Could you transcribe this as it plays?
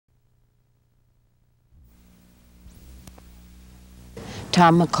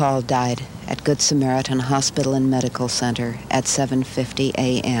Tom McCall died at Good Samaritan Hospital and Medical Center at 7:50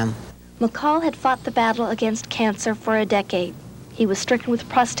 a.m. McCall had fought the battle against cancer for a decade. He was stricken with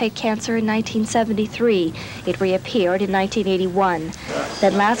prostate cancer in 1973. It reappeared in 1981.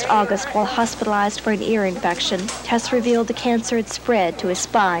 Then last August, while hospitalized for an ear infection, tests revealed the cancer had spread to his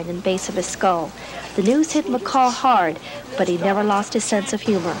spine and base of his skull. The news hit McCall hard, but he never lost his sense of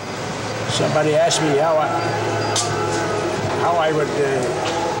humor. Somebody asked me how I would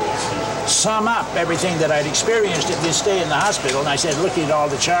sum up everything that I'd experienced at this stay in the hospital, and I said, looking at all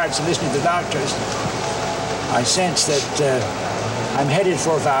the charts and listening to the doctors, I sense that I'm headed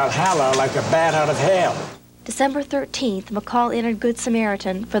for Valhalla like a bat out of hell. December 13th, McCall entered Good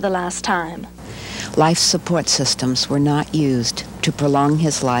Samaritan for the last time. Life support systems were not used to prolong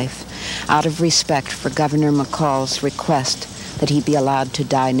his life out of respect for Governor McCall's request that he be allowed to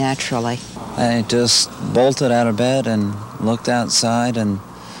die naturally. I just bolted out of bed and looked outside, and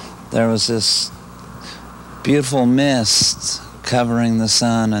there was this beautiful mist covering the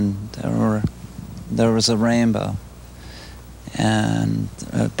sun, and there was a rainbow and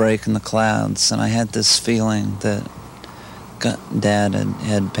a break in the clouds, and I had this feeling that Dad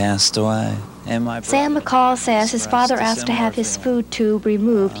had passed away. And Sam McCall says his father asked to have his food tube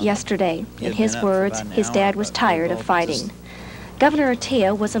removed yesterday. In his words, his dad was tired of fighting. Governor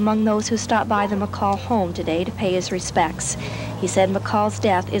Attea was among those who stopped by the McCall home today to pay his respects. He said McCall's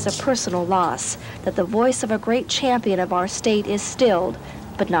death is a personal loss, that the voice of a great champion of our state is stilled,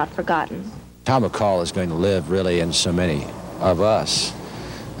 but not forgotten. Tom McCall is going to live really in so many of us,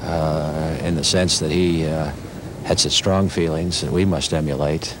 in the sense that he had such strong feelings that we must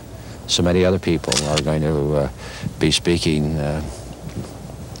emulate. So many other people are going to be speaking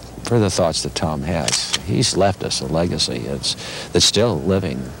for the thoughts that Tom has. He's left us a legacy that's still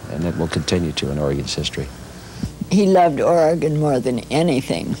living, and it will continue to in Oregon's history. He loved Oregon more than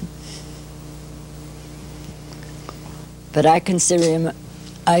anything. But I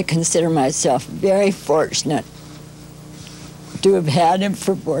consider myself very fortunate to have had him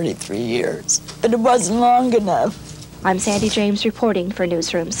for 43 years, but it wasn't long enough. I'm Sandy James reporting for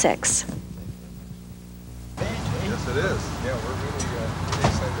Newsroom 6. Yes, it is. Yeah, we're really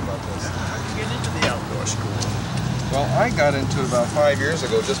excited about this. How did you get into the outdoor school? Well, I got into it about 5 years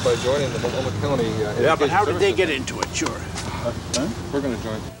ago just by joining the Multnomah County Yeah, but how did they get into it? Sure. We're going to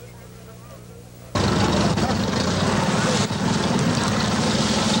join.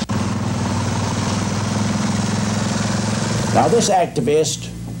 Now this activist,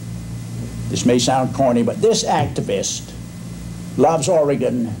 this may sound corny, but this activist loves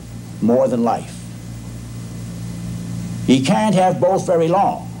Oregon more than life. He can't have both very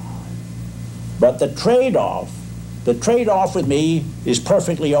long, but the trade-off with me is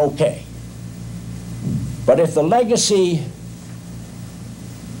perfectly okay. But if the legacy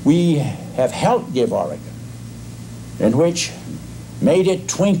we have helped give Oregon, and which made it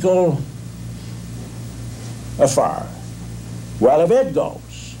twinkle afar, well, if it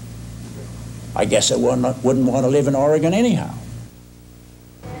goes, I guess I wouldn't want to live in Oregon anyhow.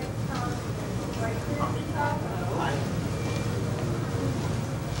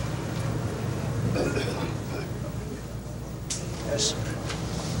 Yes,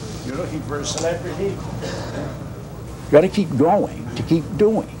 you're looking for a celebrity? You got to keep going to keep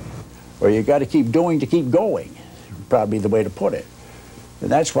doing, or you got to keep doing to keep going. Probably the way to put it,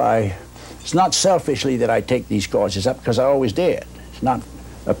 and that's why. It's not selfishly that I take these causes up, because I always did. It's not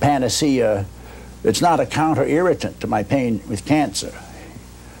a panacea. It's not a counter-irritant to my pain with cancer.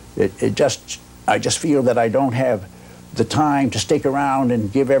 I just feel that I don't have the time to stick around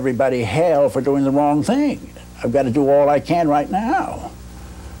and give everybody hell for doing the wrong thing. I've got to do all I can right now,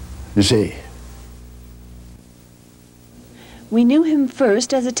 you see. We knew him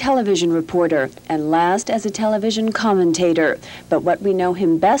first as a television reporter and last as a television commentator. But what we know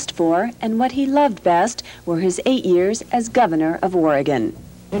him best for and what he loved best were his 8 years as governor of Oregon.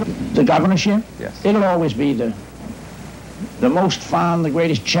 The governorship? Yes. It'll always be the most fun, the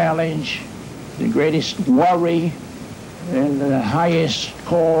greatest challenge, the greatest worry, and the highest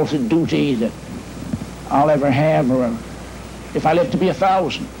call to duty that I'll ever have. Or if I live to be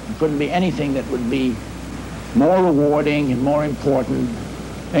 1,000, there couldn't be anything that would be more rewarding and more important,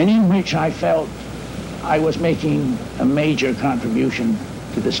 and in which I felt I was making a major contribution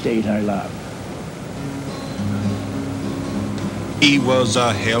to the state I love. He was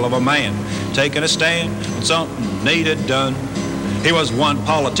a hell of a man, taking a stand when something needed done. He was one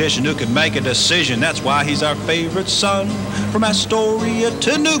politician who could make a decision, that's why he's our favorite son. From Astoria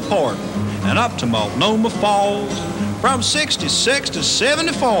to Newport and up to Multnomah Falls, from 66 to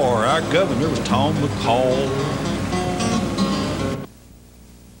 74, our governor was Tom McCall.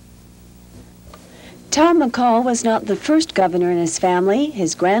 Tom McCall was not the first governor in his family.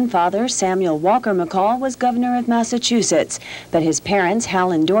 His grandfather, Samuel Walker McCall, was governor of Massachusetts. But his parents,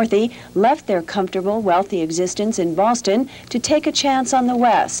 Hal and Dorothy, left their comfortable, wealthy existence in Boston to take a chance on the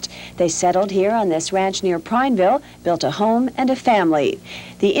West. They settled here on this ranch near Prineville, built a home and a family.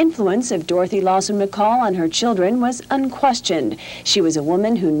 The influence of Dorothy Lawson McCall on her children was unquestioned. She was a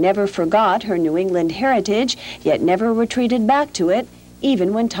woman who never forgot her New England heritage, yet never retreated back to it,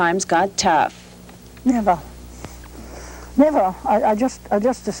 even when times got tough. Never. I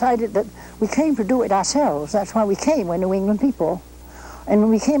just decided that we came to do it ourselves. That's why we came. We're New England people. And when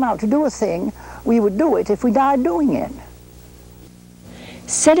we came out to do a thing, we would do it if we died doing it.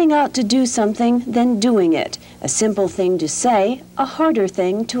 Setting out to do something, then doing it. A simple thing to say, a harder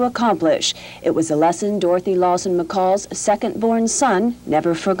thing to accomplish. It was a lesson Dorothy Lawson McCall's second-born son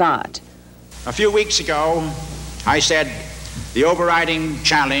never forgot. A few weeks ago, I said the overriding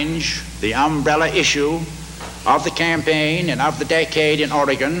challenge, the umbrella issue of the campaign and of the decade in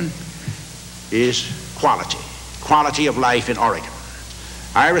Oregon is quality of life in Oregon.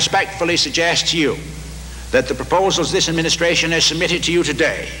 I respectfully suggest to you that the proposals this administration has submitted to you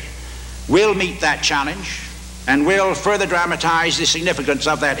today will meet that challenge and will further dramatize the significance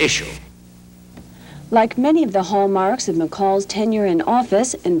of that issue. Like many of the hallmarks of McCall's tenure in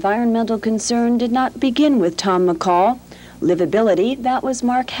office, environmental concern did not begin with Tom McCall. Livability, that was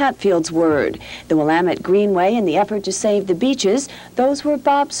Mark Hatfield's word. The Willamette Greenway and the effort to save the beaches, those were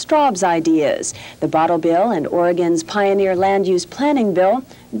Bob Straub's ideas. The Bottle Bill and Oregon's Pioneer Land Use Planning Bill,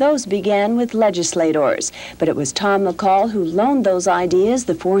 those began with legislators. But it was Tom McCall who loaned those ideas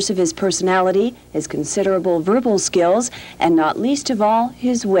the force of his personality, his considerable verbal skills, and not least of all,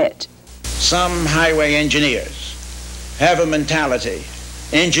 his wit. Some highway engineers have a mentality,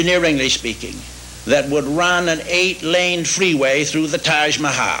 engineeringly speaking, that would run an 8-lane freeway through the Taj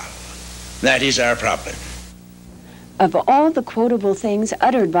Mahal. That is our problem. Of all the quotable things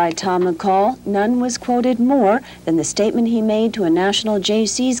uttered by Tom McCall, none was quoted more than the statement he made to a national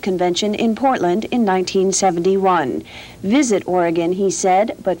Jaycees convention in Portland in 1971. Visit Oregon, he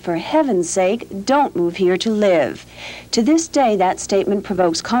said, but for heaven's sake, don't move here to live. To this day, that statement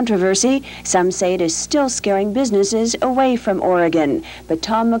provokes controversy. Some say it is still scaring businesses away from Oregon. But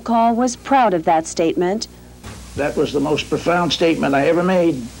Tom McCall was proud of that statement. That was the most profound statement I ever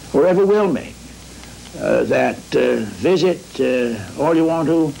made, or ever will make. Visit all you want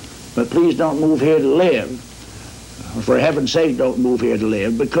to, but please don't move here to live. For heaven's sake, don't move here to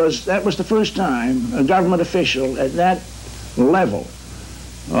live, because that was the first time a government official at that level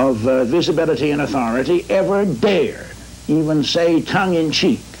of visibility and authority ever dared even say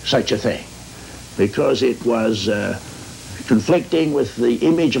tongue-in-cheek such a thing, because it was conflicting with the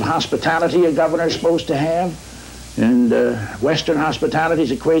image of hospitality a governor is supposed to have, and Western hospitality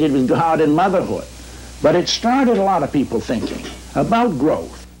is equated with God and motherhood. But it started a lot of people thinking about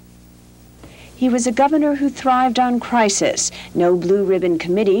growth. He was a governor who thrived on crisis. No blue ribbon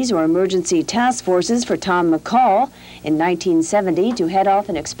committees or emergency task forces for Tom McCall. In 1970, to head off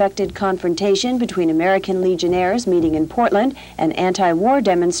an expected confrontation between American Legionnaires meeting in Portland and anti-war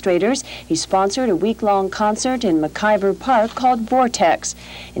demonstrators, he sponsored a week-long concert in McIver Park called Vortex.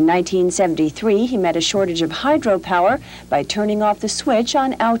 In 1973, he met a shortage of hydropower by turning off the switch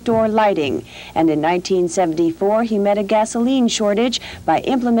on outdoor lighting. And in 1974, he met a gasoline shortage by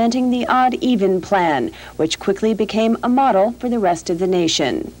implementing the odd-even plan, which quickly became a model for the rest of the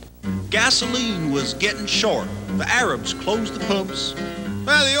nation. Gasoline was getting short. The Arabs closed the pumps.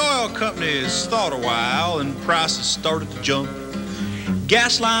 Well, the oil companies thought a while and prices started to jump.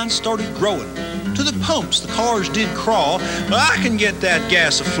 Gas lines started growing. To the pumps, the cars did crawl. Well, I can get that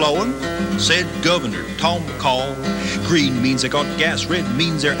gas a-flowing, said Governor Tom McCall. Green means they got gas, red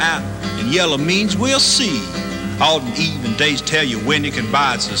means they're out, and yellow means we'll see. Odd and even days tell you when you can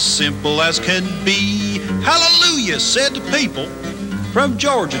buy. It's as simple as can be. Hallelujah, said the people. From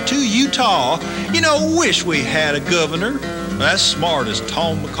Georgia to Utah, you know, wish we had a governor as smart as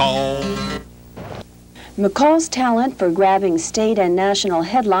Tom McCall. McCall's talent for grabbing state and national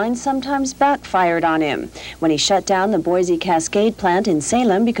headlines sometimes backfired on him. When he shut down the Boise Cascade plant in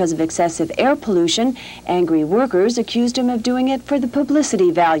Salem because of excessive air pollution, angry workers accused him of doing it for the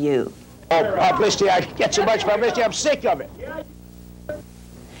publicity value. Oh, publicity, I get so much publicity, I'm sick of it.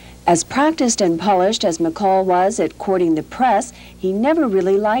 As practiced and polished as McCall was at courting the press, he never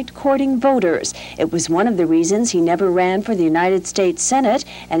really liked courting voters. It was one of the reasons he never ran for the United States Senate,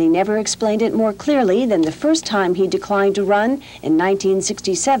 and he never explained it more clearly than the first time he declined to run in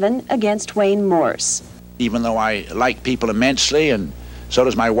 1967 against Wayne Morse. Even though I like people immensely, and so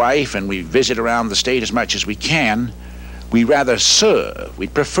does my wife, and we visit around the state as much as we can, we rather serve, we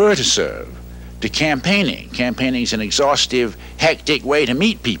prefer to serve, to campaigning. Campaigning is an exhaustive, hectic way to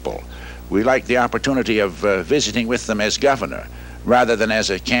meet people. We like the opportunity of visiting with them as governor, rather than as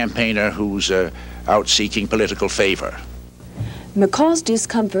a campaigner who's out seeking political favor. McCall's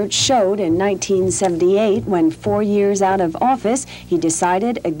discomfort showed in 1978 when 4 years out of office, he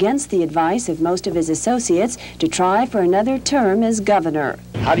decided, against the advice of most of his associates, to try for another term as governor.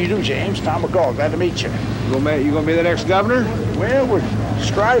 How do you do, James? Tom McCall, glad to meet you. You gonna be the next governor? Well, we're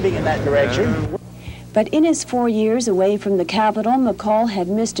striving in that direction. But in his 4 years away from the Capitol, McCall had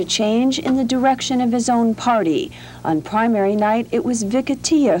missed a change in the direction of his own party. On primary night, it was Vic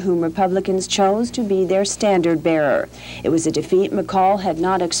Atiyeh whom Republicans chose to be their standard bearer. It was a defeat McCall had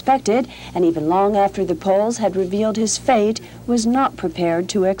not expected, and even long after the polls had revealed his fate, was not prepared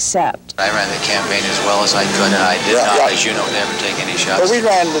to accept. I ran the campaign as well as I could, and I did not, as you know, never take any shots. Well, we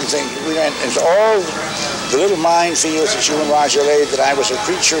ran into all the little minefields that you and Roger laid, that I was a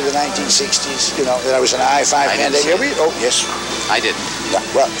creature of the 1960s, you know, that I was an I-5 candidate. Oh, yes. I didn't. No,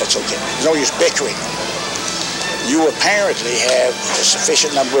 well, that's okay. There's no use bickering. You apparently have a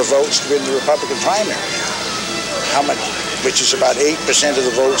sufficient number of votes to win the Republican primary. How much? Which is about 8% of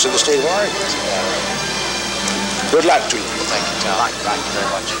the votes in the state of Oregon. Good luck to you. Thank you, Tom. Thank you very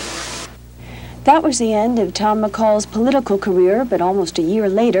much. That was the end of Tom McCall's political career, but almost a year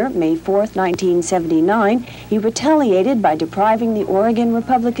later, May 4th, 1979, he retaliated by depriving the Oregon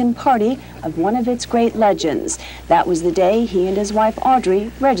Republican Party of one of its great legends. That was the day he and his wife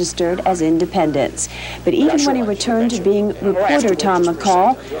Audrey registered as independents. But even when he returned to being reporter Tom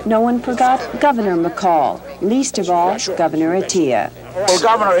McCall, no one forgot Governor McCall, least of all Governor Atiyeh. Well,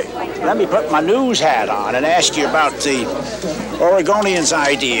 Governor, let me put my news hat on and ask you about the Oregonians'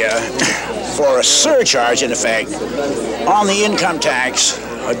 idea for a surcharge, in effect, on the income tax,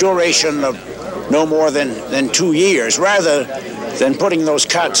 a duration of no more than 2 years, rather than putting those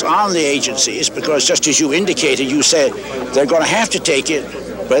cuts on the agencies, because just as you indicated, you said they're going to have to take it,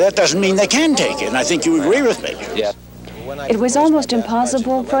 but that doesn't mean they can take it, and I think you agree with me. Yeah. It was almost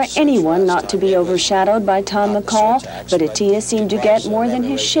impossible for anyone not to be overshadowed by Tom McCall, but Atiyeh seemed to get more than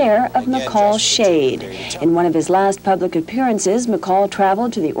his share of McCall's shade. In one of his last public appearances, McCall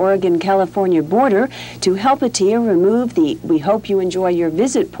traveled to the Oregon-California border to help Atiyeh remove the "We hope you enjoy your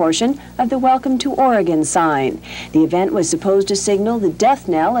visit" portion of the Welcome to Oregon sign. The event was supposed to signal the death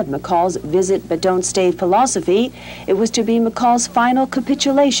knell of McCall's visit but don't stay philosophy. It was to be McCall's final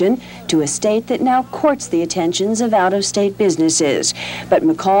capitulation to a state that now courts the attentions of out-of-state businesses. But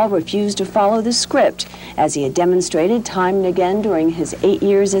McCall refused to follow the script. As he had demonstrated time and again during his 8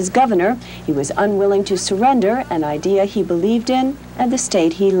 years as governor, he was unwilling to surrender an idea he believed in and the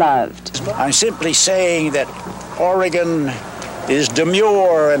state he loved. I'm simply saying that Oregon is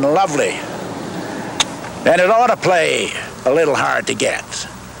demure and lovely, and it ought to play a little hard to get.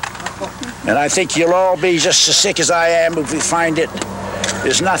 And I think you'll all be just as sick as I am if we find it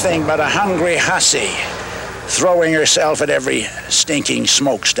is nothing but a hungry hussy throwing herself at every stinking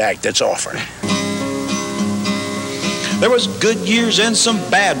smokestack that's offered. There was good years and some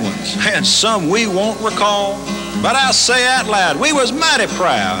bad ones, and some we won't recall. But I'll say out loud, we was mighty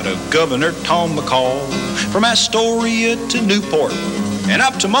proud of Governor Tom McCall. From Astoria to Newport and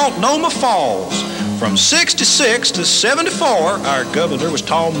up to Multnomah Falls. From 66 to 74, our governor was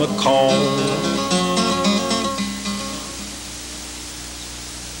Tom McCall.